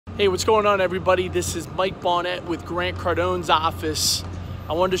Hey, what's going on, everybody? This is Mike Bonnett with Grant Cardone's office.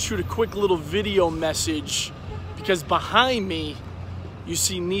 I wanted to shoot a quick little video message because behind me you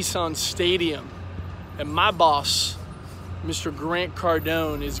see Nissan Stadium, and my boss, Mr. Grant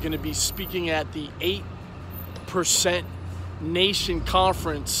Cardone, is going to be speaking at the 8% Nation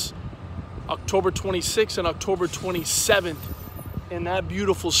Conference October 26th and October 27th in that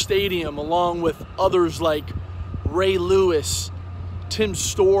beautiful stadium, along with others like Ray Lewis, Tim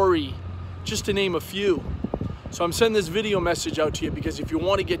Story, just to name a few. So I'm sending this video message out to you because if you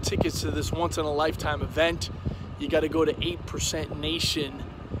want to get tickets to this once-in-a-lifetime event, you got to go to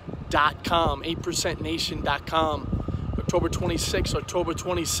 8percentnation.com, 8percentnation.com, October 26th, October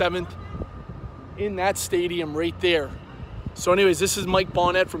 27th, in that stadium right there. So anyways, this is Mike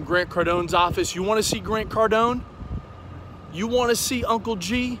Bonnett from Grant Cardone's office. You want to see Grant Cardone? You want to see Uncle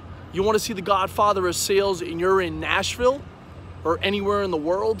G? You want to see the godfather of sales, and you're in Nashville or anywhere in the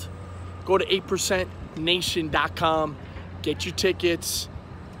world? Go to 8percentnation.com, get your tickets,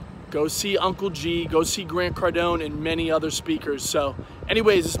 go see Uncle G, go see Grant Cardone and many other speakers. So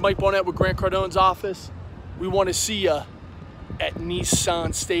anyways, this is Mike Bonnett with Grant Cardone's office. We want to see you at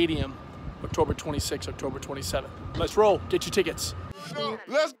Nissan Stadium, October 26th, October 27th. Let's roll, get your tickets.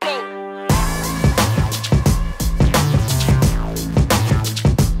 Let's go.